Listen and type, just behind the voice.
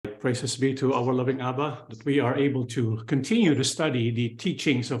Praises be to our loving Abba that we are able to continue to study the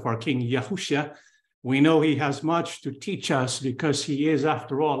teachings of our King Yahushua. We know he has much to teach us because he is,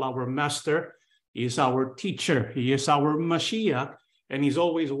 after all, our master. He is our teacher. He is our Mashiach, and he's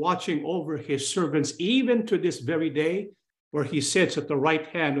always watching over his servants, even to this very day, where he sits at the right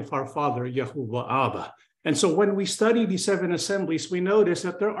hand of our Father, Yahuwah Abba. And so when we study the seven assemblies, we notice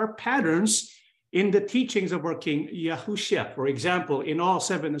that there are patterns in the teachings of our King Yahushua. For example, in all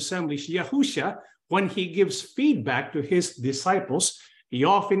seven assemblies, Yahushua, when he gives feedback to his disciples, he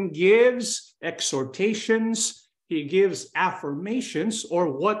often gives exhortations, he gives affirmations,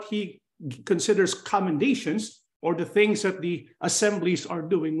 or what he considers commendations, or the things that the assemblies are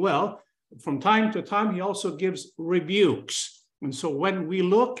doing well. From time to time, he also gives rebukes. And so when we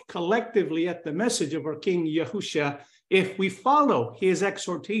look collectively at the message of our King Yahushua, if we follow his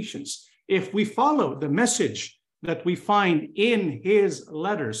exhortations, if we follow the message that we find in his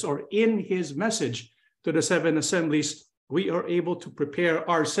letters or in his message to the seven assemblies, we are able to prepare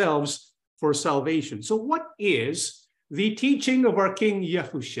ourselves for salvation. So what is the teaching of our King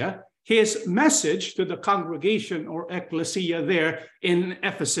Yahushua, his message to the congregation or ecclesia there in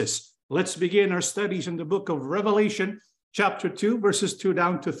Ephesus? Let's begin our studies in the book of Revelation, chapter 2, verses 2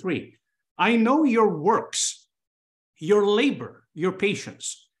 down to 3. I know your works, your labor, your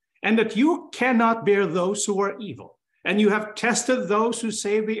patience, and that you cannot bear those who are evil. And you have tested those who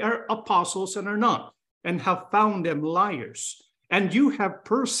say they are apostles and are not, and have found them liars. And you have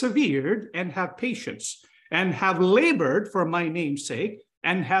persevered and have patience, and have labored for my name's sake,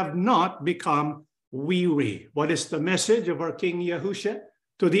 and have not become weary. What is the message of our King Yahushua?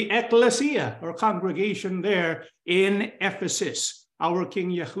 To the ecclesia, or congregation there in Ephesus. Our King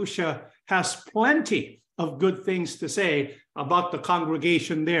Yahushua has plenty of good things to say about the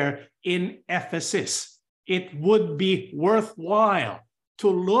congregation there in Ephesus. It would be worthwhile to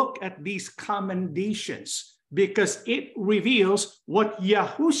look at these commendations because it reveals what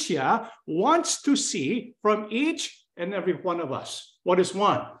Yahushua wants to see from each and every one of us. What is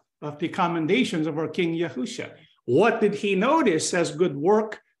one of the commendations of our King Yahushua? What did he notice as good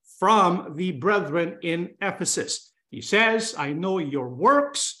work from the brethren in Ephesus? He says, I know your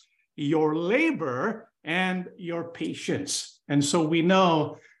works, your labor, and your patience. And so we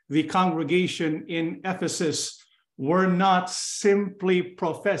know the congregation in Ephesus were not simply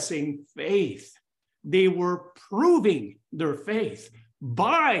professing faith. They were proving their faith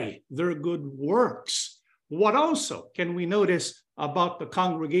by their good works. What also can we notice about the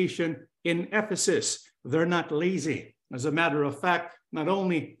congregation in Ephesus? They're not lazy. As a matter of fact, not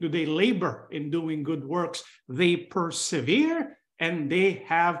only do they labor in doing good works, they persevere and they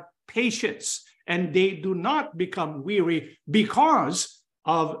have patience. And they do not become weary because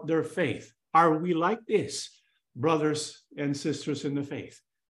of their faith. Are we like this, brothers and sisters in the faith?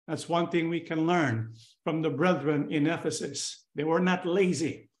 That's one thing we can learn from the brethren in Ephesus. They were not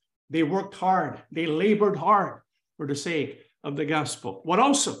lazy. They worked hard. They labored hard for the sake of the gospel. What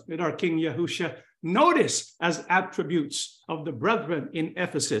also did our King Yahushua notice as attributes of the brethren in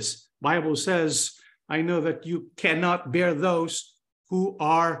Ephesus? Bible says, I know that you cannot bear those who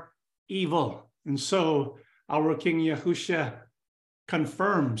are evil. And so our King Yahushua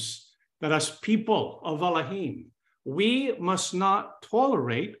confirms that as people of Elohim, we must not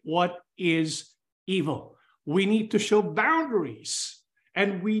tolerate what is evil. We need to show boundaries,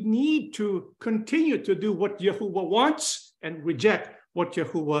 and we need to continue to do what Yahuwah wants and reject what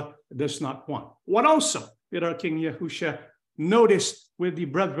Yahuwah does not want. What also did our King Yahushua notice with the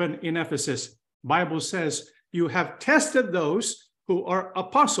brethren in Ephesus? Bible says, you have tested those who are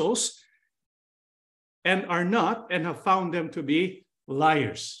apostles and are not, and have found them to be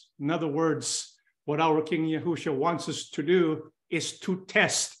liars. In other words, what our King Yahushua wants us to do is to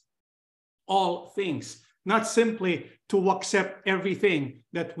test all things, not simply to accept everything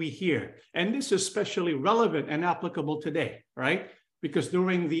that we hear. And this is especially relevant and applicable today, right? Because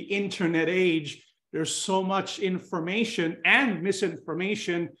during the internet age, there's so much information and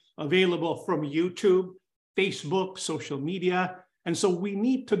misinformation available from YouTube, Facebook, social media. And so we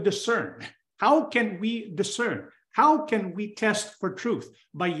need to discern. How can we discern? How can we test for truth?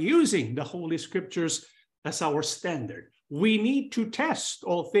 By using the Holy Scriptures as our standard. We need to test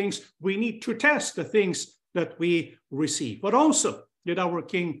all things. We need to test the things that we receive. But also, did our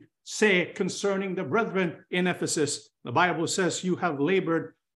King say concerning the brethren in Ephesus, the Bible says, you have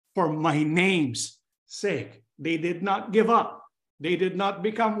labored for my name's sake. They did not give up. They did not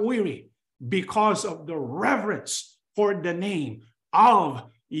become weary because of the reverence for the name of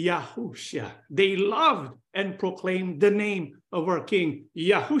Yahushua. They loved and proclaimed the name of our King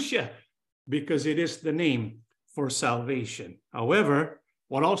Yahushua because it is the name for salvation. However,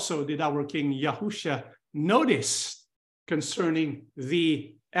 What also did our King Yahusha notice concerning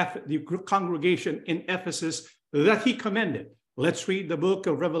the congregation in Ephesus that he commended? Let's read the book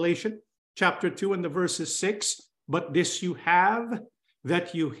of Revelation, chapter 2 and the verses 6. But this you have,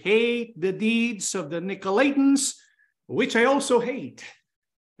 that you hate the deeds of the Nicolaitans, which I also hate.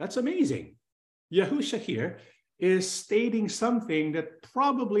 That's amazing. Yahusha here is stating something that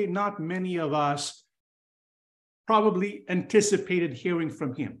probably not many of us probably anticipated hearing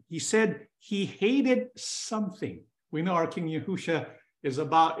from him. He said he hated something. We know our King Yahusha is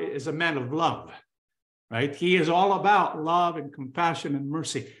a man of love, right? He is all about love and compassion and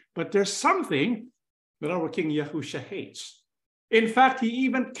mercy. But there's something that our King Yahusha hates. In fact, he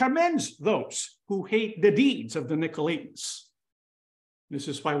even commends those who hate the deeds of the Nicolaitans. This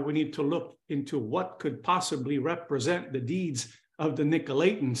is why we need to look into what could possibly represent the deeds of the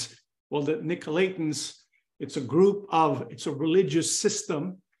Nicolaitans. Well, the Nicolaitans, it's a religious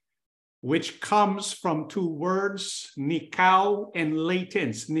system which comes from two words, Nikao and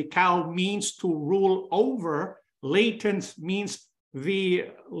latens. Nikao means to rule over. Latens means the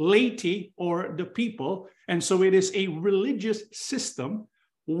laity or the people. And so it is a religious system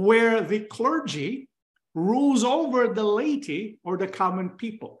where the clergy rules over the laity or the common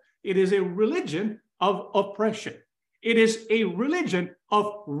people. It is a religion of oppression. It is a religion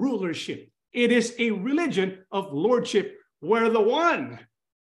of rulership. It is a religion of lordship where the one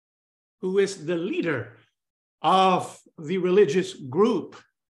who is the leader of the religious group,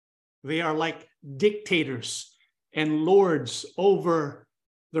 they are like dictators and lords over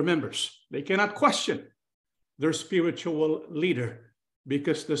their members. They cannot question their spiritual leader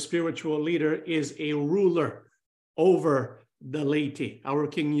because the spiritual leader is a ruler over the laity. Our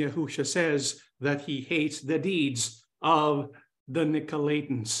King Yahusha says that he hates the deeds of the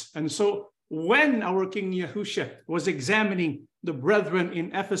Nicolaitans. And so when our King Yahusha was examining the brethren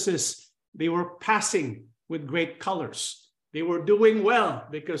in Ephesus, they were passing with great colors. They were doing well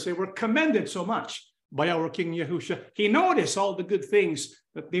because they were commended so much by our King Yahusha. He noticed all the good things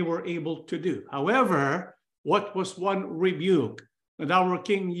that they were able to do. However, what was one rebuke that our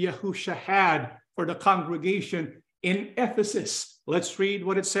King Yahusha had for the congregation in Ephesus? Let's read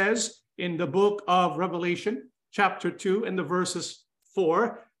what it says in the book of Revelation, chapter 2 and the verses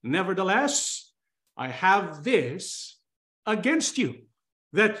 4. Nevertheless, I have this against you,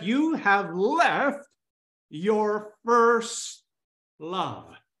 that you have left your first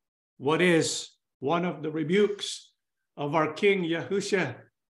love. What is one of the rebukes of our King Yahusha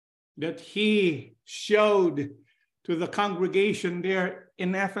that he showed to the congregation there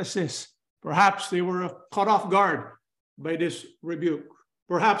in Ephesus? Perhaps they were caught off guard by this rebuke.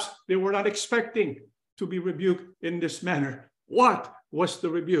 Perhaps they were not expecting to be rebuked in this manner. What was the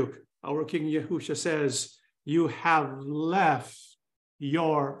rebuke? Our King Yahusha says, you have left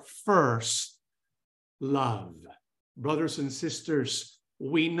your first love. Brothers and sisters,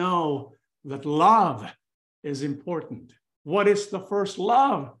 we know that love is important. What is the first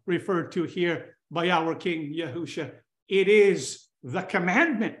love referred to here by our King Yahusha? It is the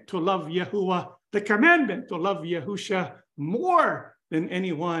commandment to love Yahuwah, the commandment to love Yahusha more than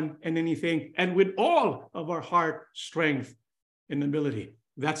anyone and anything, and with all of our heart, strength, and ability.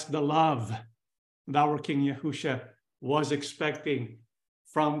 That's the love that our King Yahusha was expecting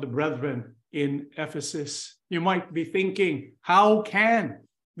from the brethren in Ephesus. You might be thinking, how can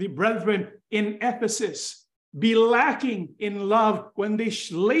the brethren in Ephesus be lacking in love when they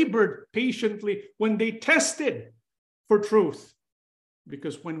labored patiently, when they tested for truth?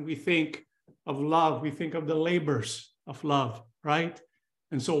 Because when we think of love, we think of the labors of love, right?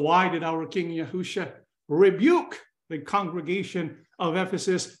 And so why did our King Yahusha rebuke the congregation of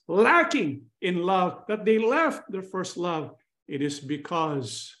Ephesus lacking in love, that they left their first love? It is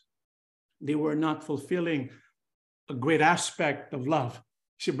because they were not fulfilling a great aspect of love.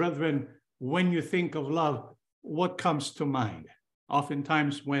 See, brethren, when you think of love, what comes to mind?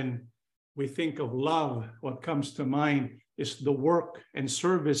 Oftentimes when we think of love, what comes to mind is the work and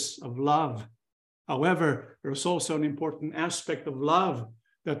service of love. However, there's also an important aspect of love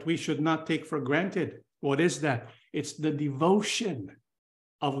that we should not take for granted. What is that? It's the devotion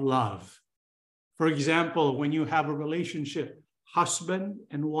of love. For example, when you have a relationship, husband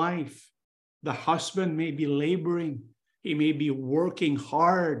and wife, the husband may be laboring. He may be working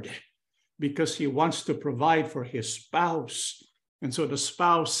hard because he wants to provide for his spouse. And so the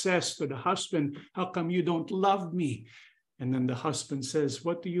spouse says to the husband, how come you don't love me? And then the husband says,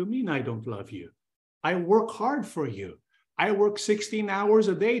 what do you mean I don't love you? I work hard for you. I work 16 hours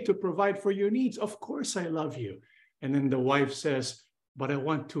a day to provide for your needs. Of course I love you. And then the wife says, but I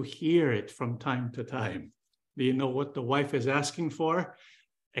want to hear it from time to time. Do you know what the wife is asking for?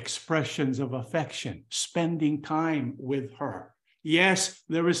 expressions of affection, spending time with her. Yes,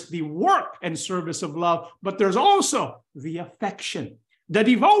 there is the work and service of love, but there's also the affection, the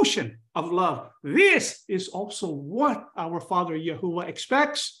devotion of love. This is also what our Father Yahuwah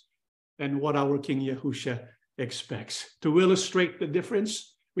expects and what our King Yahusha expects. To illustrate the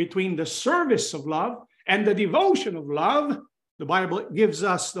difference between the service of love and the devotion of love, the Bible gives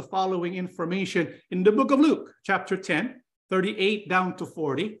us the following information in the book of Luke, chapter 10, 38 down to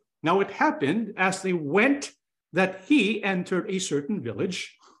 40. Now it happened as they went that he entered a certain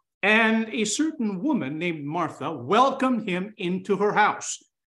village, and a certain woman named Martha welcomed him into her house.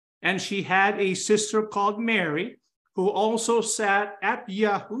 And she had a sister called Mary, who also sat at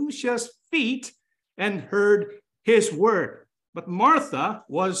Yahusha's feet and heard his word. But Martha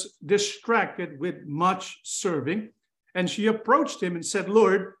was distracted with much serving, and she approached him and said,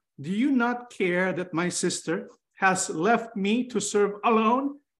 "Lord, do you not care that my sister has left me to serve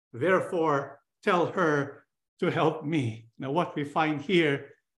alone? Therefore, tell her to help me." Now, what we find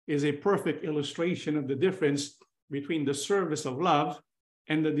here is a perfect illustration of the difference between the service of love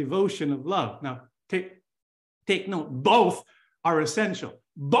and the devotion of love. Now, take note, both are essential.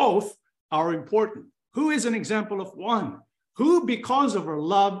 Both are important. Who is an example of one? Who, because of her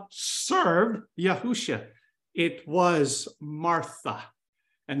love, served Yahusha? It was Martha.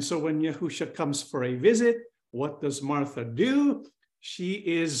 And so when Yahusha comes for a visit, what does Martha do? She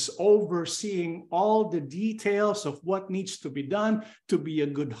is overseeing all the details of what needs to be done to be a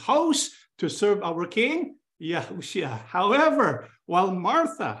good host, to serve our King Yahushua. However, while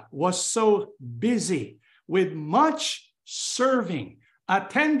Martha was so busy with much serving,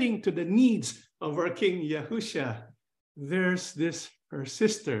 attending to the needs of our King Yahushua, there's her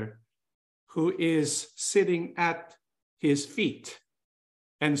sister, who is sitting at his feet.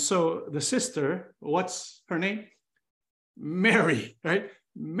 And so the sister, what's her name? Mary, right?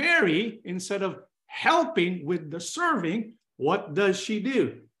 Mary, instead of helping with the serving, what does she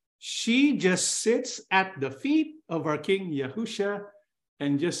do? She just sits at the feet of our King Yahusha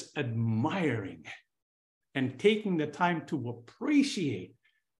and just admiring and taking the time to appreciate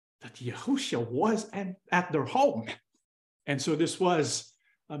that Yahusha was at their home. And so this was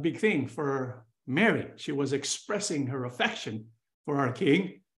a big thing for Mary. She was expressing her affection for our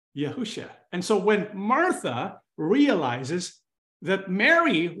King Yahusha. And so when Martha realizes that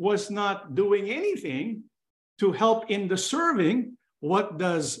Mary was not doing anything to help in the serving, what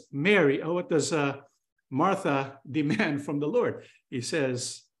does Martha demand from the Lord? He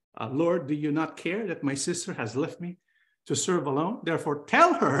says, "Lord, do you not care that my sister has left me to serve alone? Therefore,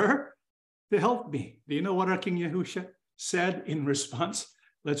 tell her to help me." Do you know what our King Yahusha said in response?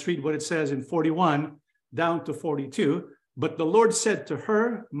 Let's read what it says in 41 down to 42. "But the Lord said to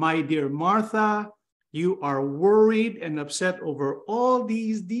her, 'My dear Martha, you are worried and upset over all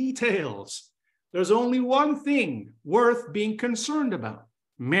these details. There's only one thing worth being concerned about.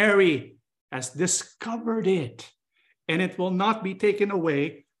 Mary has discovered it, and it will not be taken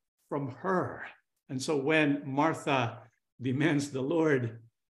away from her.'" And so when Martha demands the Lord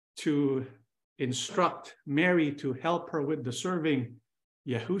to instruct Mary to help her with the serving,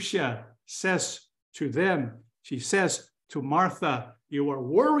 Yahusha says to them, she says to Martha, "You are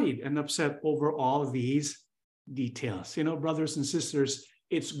worried and upset over all these details." You know, brothers and sisters,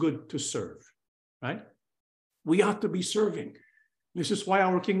 it's good to serve, right? We ought to be serving. This is why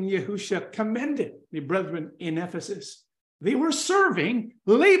our King Yahusha commended the brethren in Ephesus. They were serving,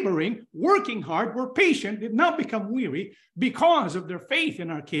 laboring, working hard, were patient, did not become weary because of their faith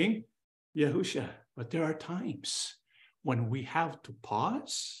in our King Yahusha. But there are times when we have to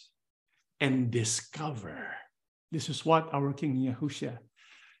pause and discover. This is what our King Yahusha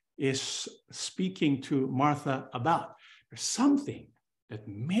is speaking to Martha about. There's something that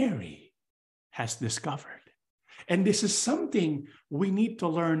Mary has discovered. And this is something we need to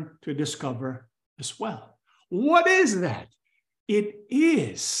learn to discover as well. What is that? It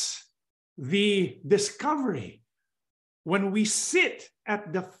is the discovery when we sit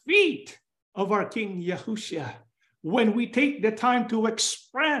at the feet of our King Yahusha, when we take the time to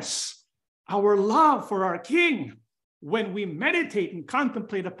express our love for our King, when we meditate and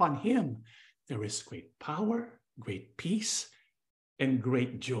contemplate upon him, there is great power, great peace, and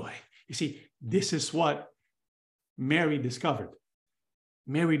great joy. You see, this is what Mary discovered.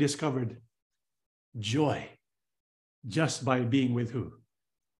 Mary discovered joy just by being with who?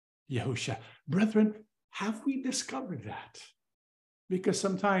 Yahusha. Brethren, have we discovered that? Because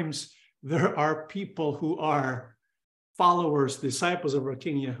sometimes there are people who are followers, disciples of our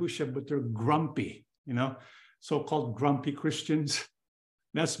King Yahusha, but they're grumpy, so-called grumpy Christians.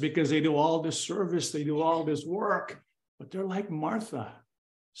 That's because they do all this service, they do all this work, but they're like Martha.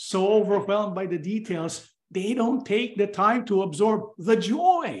 so overwhelmed by the details, they don't take the time to absorb the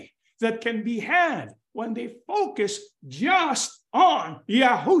joy that can be had when they focus just on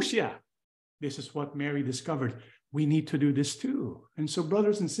Yahushua. This is what Mary discovered. We need to do this too. And so,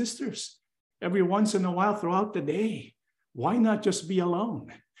 brothers and sisters, every once in a while throughout the day, why not just be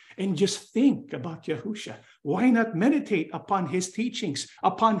alone and just think about Yahushua? Why not meditate upon his teachings,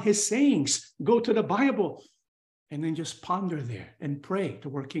 upon his sayings? Go to the Bible and then just ponder there and pray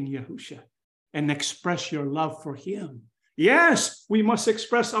to our King Yahushua and express your love for him. Yes, we must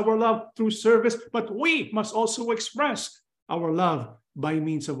express our love through service, but we must also express our love by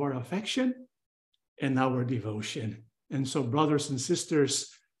means of our affection and our devotion. And so, brothers and sisters,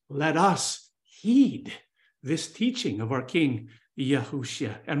 let us heed this teaching of our King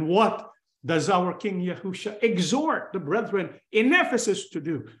Yahushua. And what does our King Yahushua exhort the brethren in Ephesus to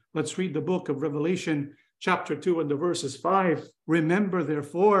do? Let's read the book of Revelation, chapter 2, and the verses 5. Remember,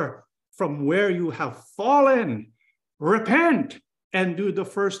 therefore, from where you have fallen, repent and do the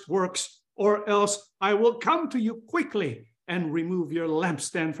first works, or else I will come to you quickly and remove your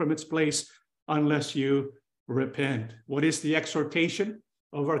lampstand from its place unless you repent. What is the exhortation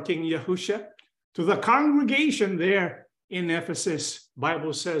of our King Yahushua? To the congregation there in Ephesus,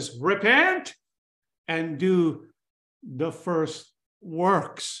 Bible says, repent and do the first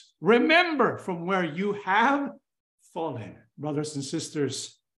works. Remember from where you have fallen. Brothers and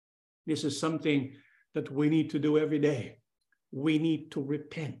sisters, this is something that we need to do every day. We need to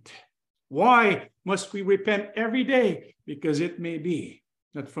repent. Why must we repent every day? Because it may be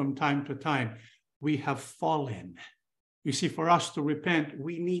that from time to time we have fallen. You see, for us to repent,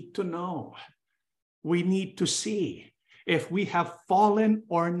 we need to know. We need to see if we have fallen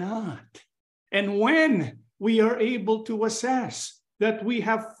or not. And when we are able to assess that we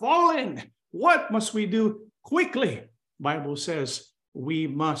have fallen, what must we do quickly? Bible says we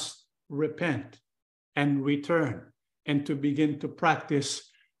must repent and return and to begin to practice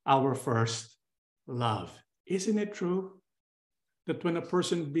our first love. Isn't it true that when a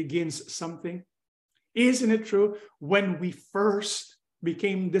person begins something, isn't it true when we first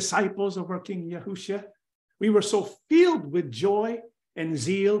became disciples of our King Yahushua, we were so filled with joy and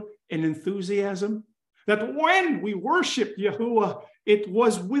zeal and enthusiasm that when we worshiped Yahuwah, it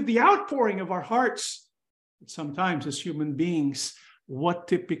was with the outpouring of our hearts. But sometimes as human beings, what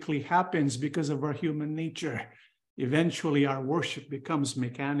typically happens because of our human nature, eventually our worship becomes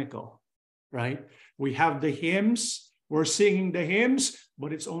mechanical, right? We have the hymns, we're singing the hymns,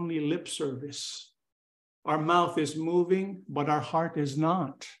 but it's only lip service. Our mouth is moving, but our heart is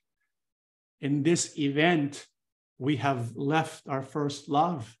not. In this event, we have left our first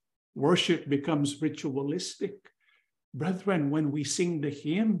love. Worship becomes ritualistic. Brethren, when we sing the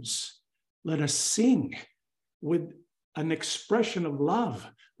hymns, let us sing with an expression of love.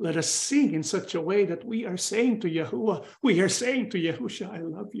 Let us sing in such a way that we are saying to Yahuwah, we are saying to Yahushua, I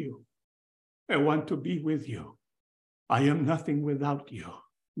love you. I want to be with you. I am nothing without you.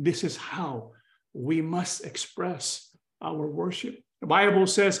 This is how we must express our worship. The Bible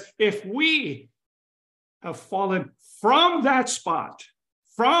says, if we have fallen from that spot,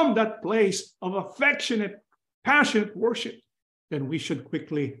 from that place of affectionate, passionate worship, then we should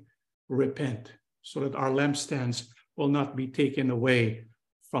quickly repent so that our lampstands will not be taken away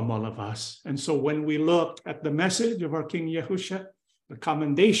from all of us. And so when we look at the message of our King Yahushua, the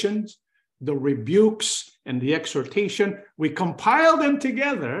commendations, the rebukes, and the exhortation, we compile them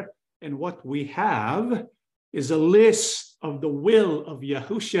together, and what we have is a list of the will of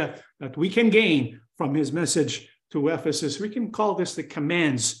Yahushua that we can gain from his message to Ephesus. We can call this the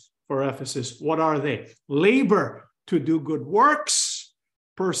commands for Ephesus. What are they? Labor to do good works,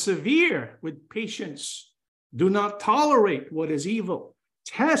 persevere with patience, do not tolerate what is evil,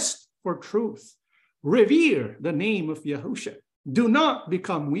 test for truth, revere the name of Yahushua, do not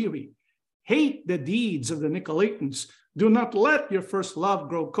become weary, hate the deeds of the Nicolaitans, do not let your first love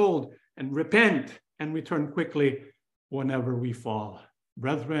grow cold, and repent and return quickly whenever we fall.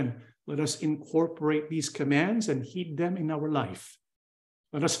 Brethren, let us incorporate these commands and heed them in our life.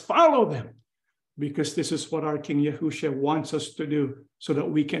 Let us follow them, because this is what our King Yahushua wants us to do so that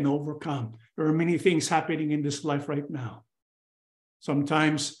we can overcome. There are many things happening in this life right now.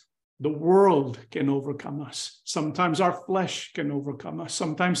 Sometimes the world can overcome us. Sometimes our flesh can overcome us.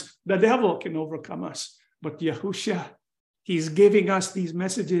 Sometimes the devil can overcome us. But Yahushua, he's giving us these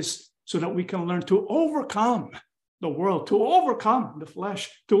messages so that we can learn to overcome the world, to overcome the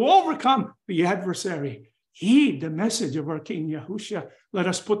flesh, to overcome the adversary. Heed the message of our King Yahushua. Let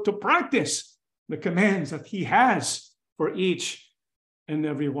us put to practice the commands that he has for each and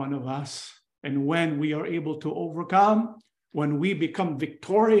every one of us. And when we are able to overcome, when we become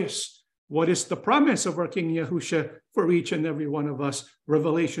victorious, what is the promise of our King Yahushua for each and every one of us?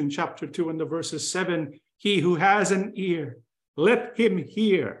 Revelation chapter 2 and the verses 7, he who has an ear, let him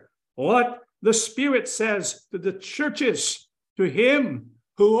hear what the Spirit says to the churches. To him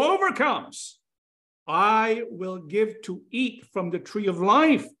who overcomes, I will give to eat from the tree of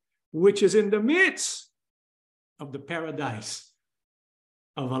life, which is in the midst of the paradise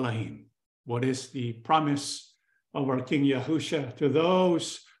of Elohim. What is the promise of our King Yahushua to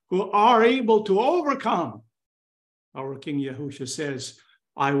those who are able to overcome? Our King Yahushua says,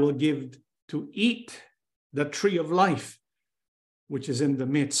 I will give to eat the tree of life, which is in the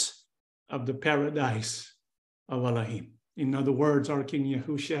midst of the paradise of Elohim. In other words, our King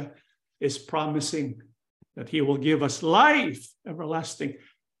Yahushua is promising that he will give us life everlasting.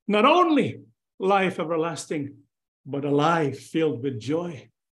 Not only life everlasting, but a life filled with joy,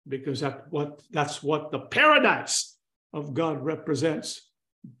 because that's what the paradise of God represents.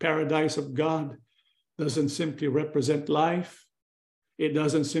 Paradise of God doesn't simply represent life. It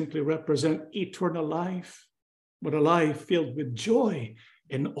doesn't simply represent eternal life, but a life filled with joy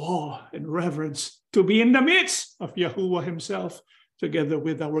and awe and reverence, to be in the midst of Yahuwah himself, together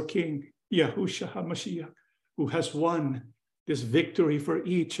with our King, Yahushua HaMashiach, who has won this victory for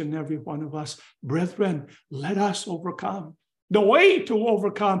each and every one of us. Brethren, let us overcome. The way to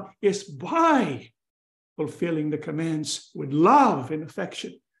overcome is by fulfilling the commands with love and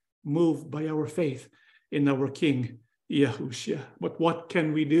affection, moved by our faith in our King, Yahushua. But what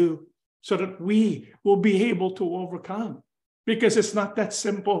can we do so that we will be able to overcome? Because it's not that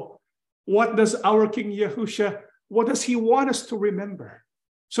simple. What does our King Yahushua, what does he want us to remember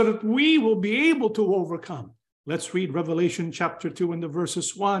so that we will be able to overcome? Let's read Revelation chapter 2 and the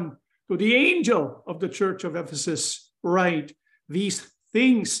verses 1. To the angel of the church of Ephesus write, these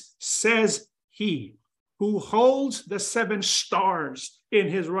things says he who holds the 7 stars in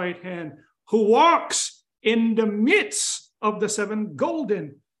his right hand, who walks in the midst of the 7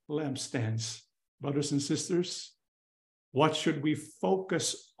 golden lampstands. Brothers and sisters, what should we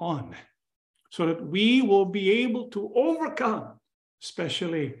focus on so that we will be able to overcome,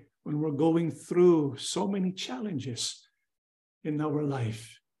 especially when we're going through so many challenges in our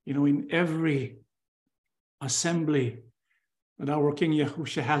life? You know, in every assembly that our King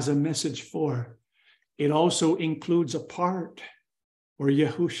Yahushua has a message for, it also includes a part where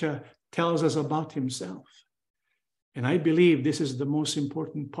Yahushua tells us about himself. And I believe this is the most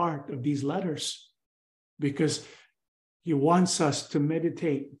important part of these letters, because he wants us to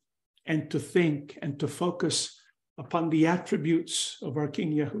meditate and to think and to focus upon the attributes of our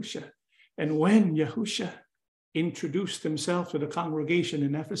King Yahushua. And when Yahushua introduced himself to the congregation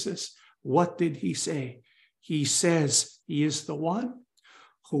in Ephesus, what did he say? He says he is the one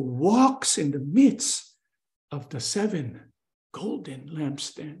who walks in the midst of the 7 golden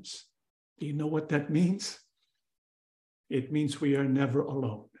lampstands. Do you know what that means? It means we are never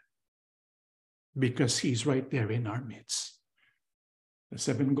alone, because he's right there in our midst. The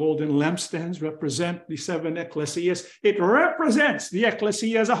 7 golden lampstands represent the 7 ecclesias. It represents the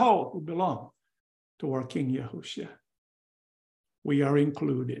ecclesia as a whole who belong to our King Yahushua. We are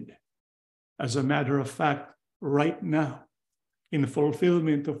included. As a matter of fact, right now, in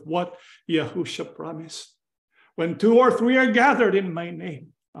fulfillment of what Yahushua promised, when 2 or 3 are gathered in my name,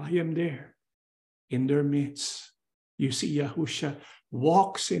 I am there in their midst. You see, Yahushua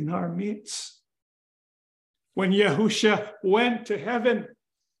walks in our midst. When Yahushua went to heaven,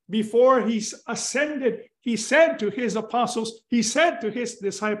 before he ascended, he said to his apostles, he said to his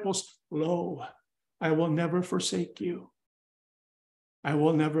disciples, lo, I will never forsake you. I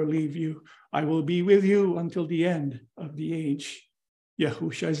will never leave you. I will be with you until the end of the age.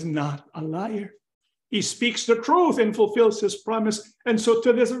 Yahushua is not a liar. He speaks the truth and fulfills his promise. And so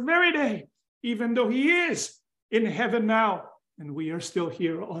to this very day, even though he is in heaven now, and we are still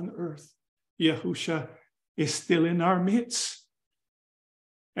here on earth, Yahushua is still in our midst.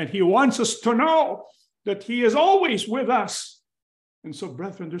 And he wants us to know that he is always with us. And so,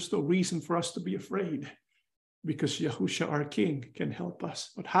 brethren, there's no reason for us to be afraid, because Yahushua, our King, can help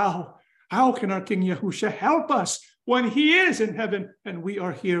us. But how? How can our King Yahushua help us when he is in heaven and we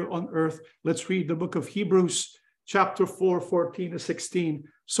are here on earth? Let's read the book of Hebrews, chapter 4, 14 to 16.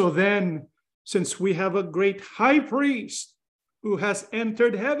 So then, since we have a great high priest who has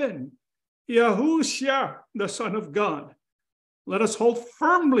entered heaven, Yahushua, the Son of God, let us hold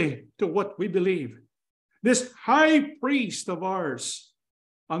firmly to what we believe. This high priest of ours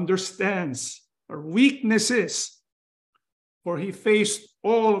understands our weaknesses, for he faced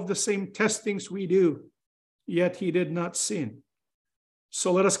all of the same testings we do, yet he did not sin.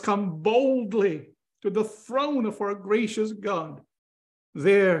 So let us come boldly to the throne of our gracious God.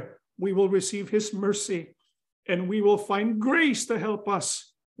 There we will receive his mercy, and we will find grace to help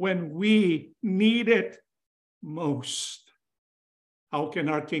us when we need it most. How can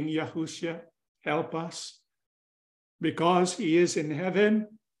our King Yahushua help us? Because he is in heaven.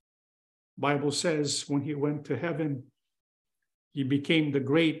 Bible says when he went to heaven, he became the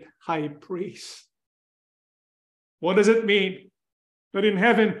great high priest. What does it mean? That in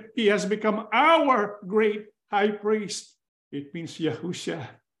heaven, he has become our great high priest. It means Yahushua,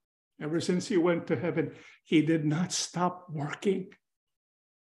 ever since he went to heaven, he did not stop working.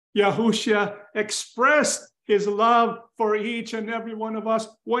 Yahushua expressed his love for each and every one of us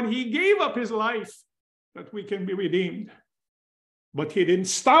when he gave up his life that we can be redeemed. But he didn't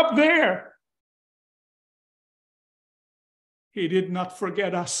stop there. He did not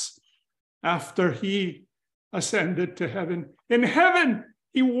forget us after he ascended to heaven. In heaven,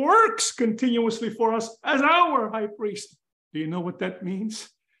 he works continuously for us as our high priest. Do you know what that means?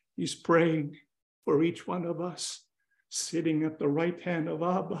 He's praying for each one of us, sitting at the right hand of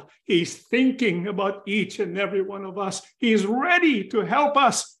Abba. He's thinking about each and every one of us. He's ready to help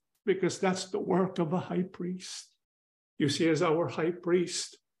us because that's the work of a high priest. You see, as our high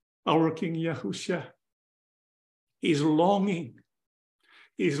priest, our King Yahushua, he's longing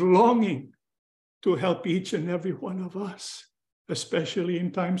to help each and every one of us, especially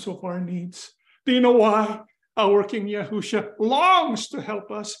in times of our needs. Do you know why our King Yahushua longs to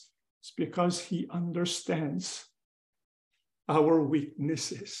help us? It's because he understands our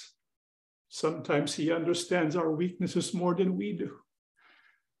weaknesses. Sometimes he understands our weaknesses more than we do.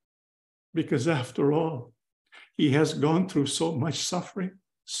 Because after all, he has gone through so much suffering,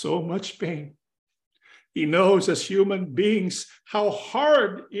 so much pain. He knows as human beings how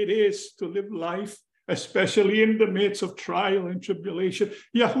hard it is to live life, especially in the midst of trial and tribulation.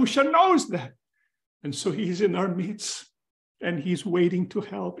 Yahushua knows that. And so he's in our midst and he's waiting to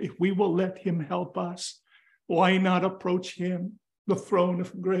help. If we will let him help us, why not approach him, the throne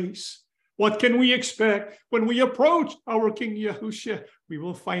of grace? What can we expect when we approach our King Yahushua? We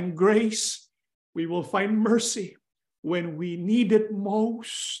will find grace. We will find mercy when we need it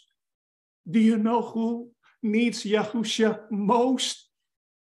most. Do you know who needs Yahushua most?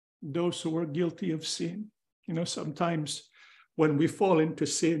 Those who are guilty of sin. You know, sometimes when we fall into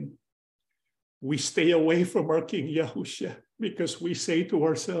sin, we stay away from our King Yahushua because we say to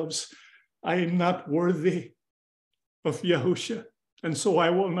ourselves, I am not worthy of Yahushua, and so I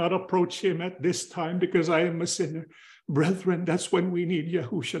will not approach him at this time because I am a sinner. Brethren, that's when we need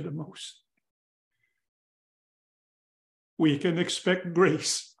Yahushua the most. We can expect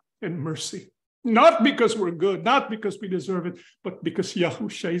grace and mercy, not because we're good, not because we deserve it, but because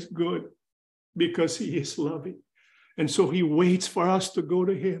Yahushua is good, because he is loving. And so he waits for us to go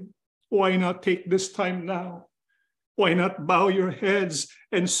to him. Why not take this time now? Why not bow your heads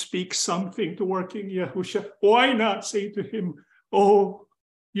and speak something to our King Yahushua? Why not say to him, oh,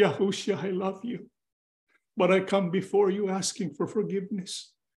 Yahushua, I love you, but I come before you asking for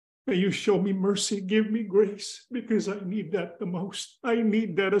forgiveness. May you show me mercy, give me grace, because I need that the most. I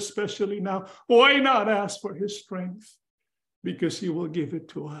need that especially now. Why not ask for his strength? Because he will give it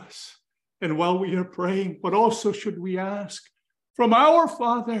to us. And while we are praying, what also should we ask? From our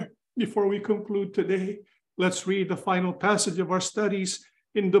Father, before we conclude today, let's read the final passage of our studies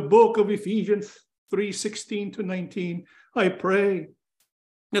in the book of Ephesians 3:16 to 19. I pray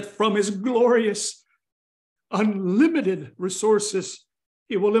that from his glorious, unlimited resources,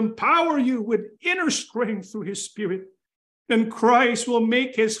 he will empower you with inner strength through his Spirit. And Christ will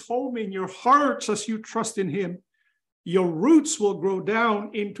make his home in your hearts as you trust in him. Your roots will grow down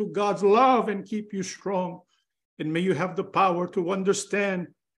into God's love and keep you strong. And may you have the power to understand,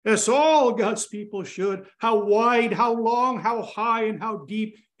 as all God's people should, how wide, how long, how high, and how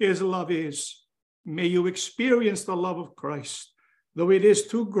deep his love is. May you experience the love of Christ, though it is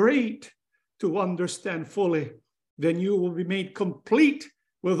too great to understand fully. Then you will be made complete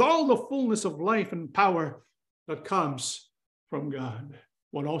with all the fullness of life and power that comes from God.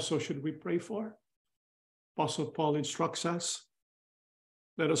 What also should we pray for? Apostle Paul instructs us.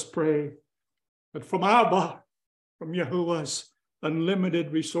 Let us pray that from Abba, from Yahuwah's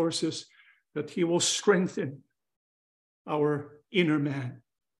unlimited resources, that he will strengthen our inner man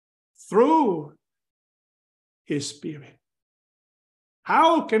through his Spirit.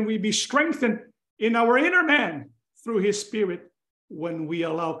 How can we be strengthened in our inner man through his Spirit? When we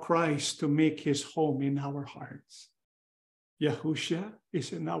allow Christ to make his home in our hearts. Yahushua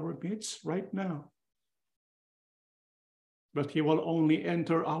is in our midst right now. But he will only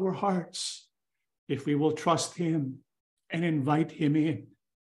enter our hearts if we will trust him and invite him in.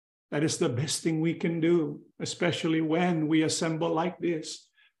 That is the best thing we can do, especially when we assemble like this.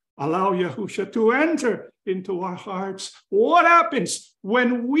 Allow Yahushua to enter into our hearts. What happens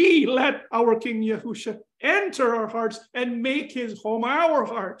when we let our King Yahushua enter our hearts and make his home our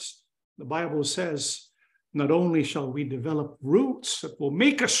hearts? The Bible says, not only shall we develop roots that will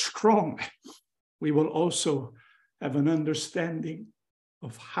make us strong, we will also have an understanding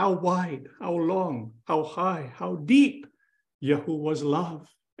of how wide, how long, how high, how deep Yahuwah's love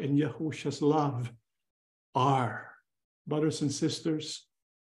and Yahushua's love are. Brothers and sisters,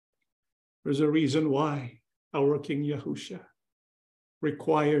 there's a reason why our King Yahushua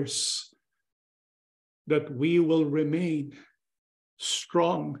requires that we will remain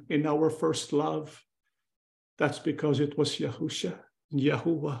strong in our first love. That's because it was Yahushua,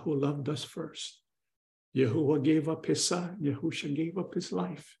 Yahuwah, who loved us first. Yahuwah gave up his son. Yahushua gave up his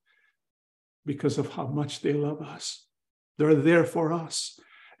life because of how much they love us. They're there for us.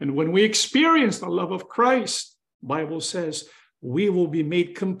 And when we experience the love of Christ, the Bible says, we will be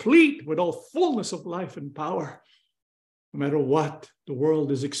made complete with all fullness of life and power. No matter what the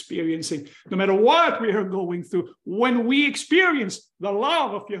world is experiencing, no matter what we are going through, when we experience the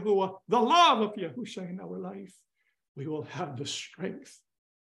love of Yahuwah, the love of Yahushua in our life, we will have the strength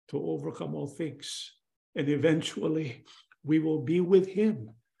to overcome all things. And eventually, we will be with him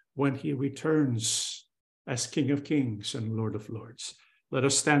when he returns as King of Kings and Lord of Lords. Let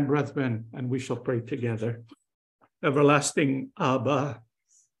us stand, brethren, and we shall pray together. Everlasting Abba,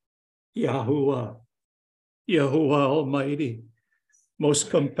 Yahuwah, Yahuwah Almighty, most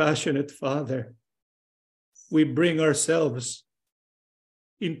compassionate Father, we bring ourselves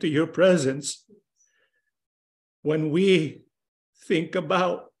into your presence when we think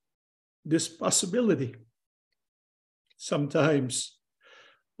about this possibility. Sometimes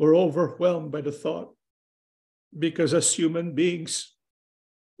we're overwhelmed by the thought, because as human beings,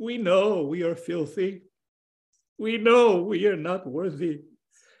 we know we are filthy. We know we are not worthy.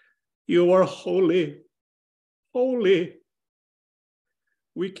 You are holy, holy.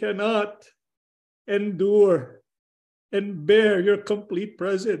 We cannot endure and bear your complete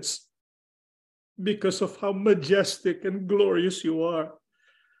presence because of how majestic and glorious you are.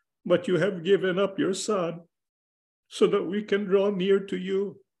 But you have given up your Son so that we can draw near to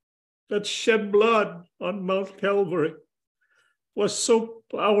you. That shed blood on Mount Calvary was so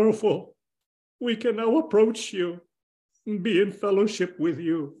powerful. We can now approach you and be in fellowship with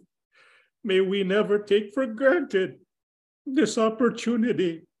you. May we never take for granted this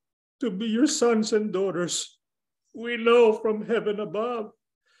opportunity to be your sons and daughters. We know from heaven above,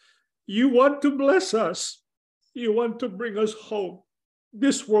 you want to bless us. You want to bring us home.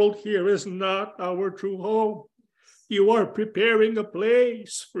 This world here is not our true home. You are preparing a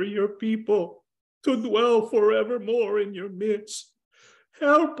place for your people to dwell forevermore in your midst.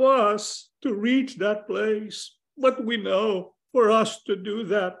 Help us to reach that place. But we know for us to do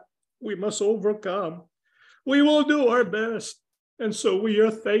that, we must overcome. We will do our best. And so we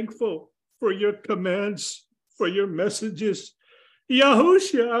are thankful for your commands, for your messages.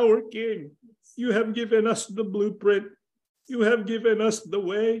 Yahushua, our King, you have given us the blueprint. You have given us the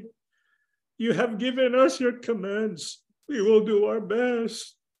way. You have given us your commands. We will do our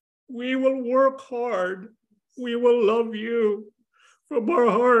best. We will work hard. We will love you. From our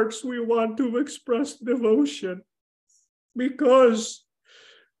hearts, we want to express devotion, because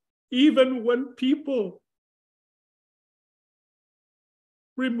even when people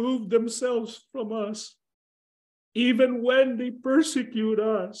remove themselves from us, even when they persecute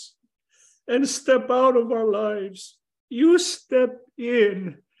us and step out of our lives, you step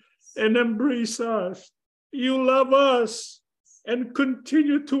in and embrace us. You love us and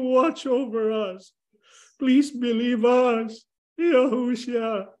continue to watch over us. Please believe us,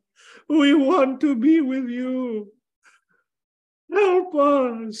 Yahushua. We want to be with you. Help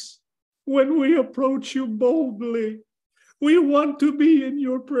us when we approach you boldly. We want to be in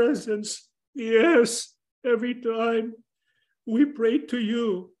your presence. Yes, every time we pray to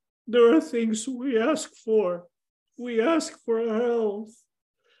you, there are things we ask for. We ask for health.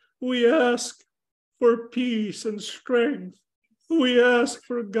 We ask for peace and strength. We ask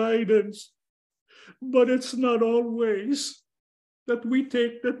for guidance. But it's not always that we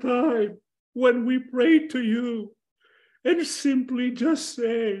take the time when we pray to you and simply just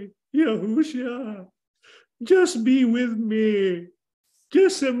say, Yahushua, just be with me.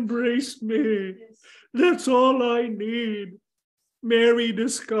 Just embrace me. That's all I need. Mary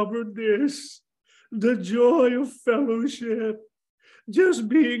discovered this, the joy of fellowship, just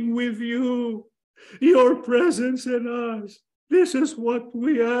being with you, your presence in us. This is what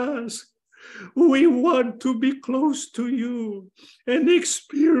we ask. We want to be close to you and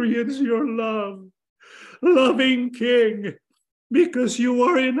experience your love. Loving King, because you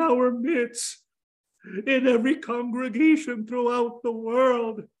are in our midst, in every congregation throughout the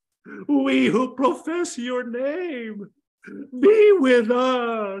world, we who profess your name, be with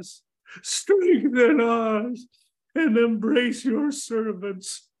us, strengthen us, and embrace your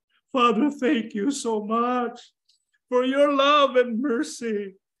servants. Father, thank you so much for your love and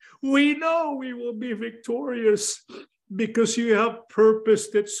mercy. We know we will be victorious because you have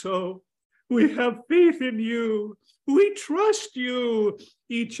purposed it so. We have faith in you. We trust you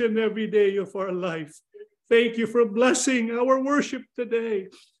each and every day of our life. Thank you for blessing our worship today.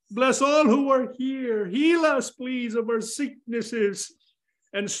 Bless all who are here. Heal us, please, of our sicknesses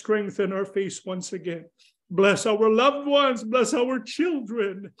and strengthen our faith once again. Bless our loved ones. Bless our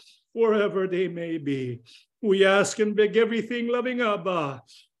children, wherever they may be. We ask and beg everything, loving Abba,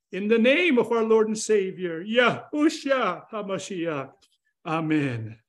 in the name of our Lord and Savior, Yahushua HaMashiach. Amen.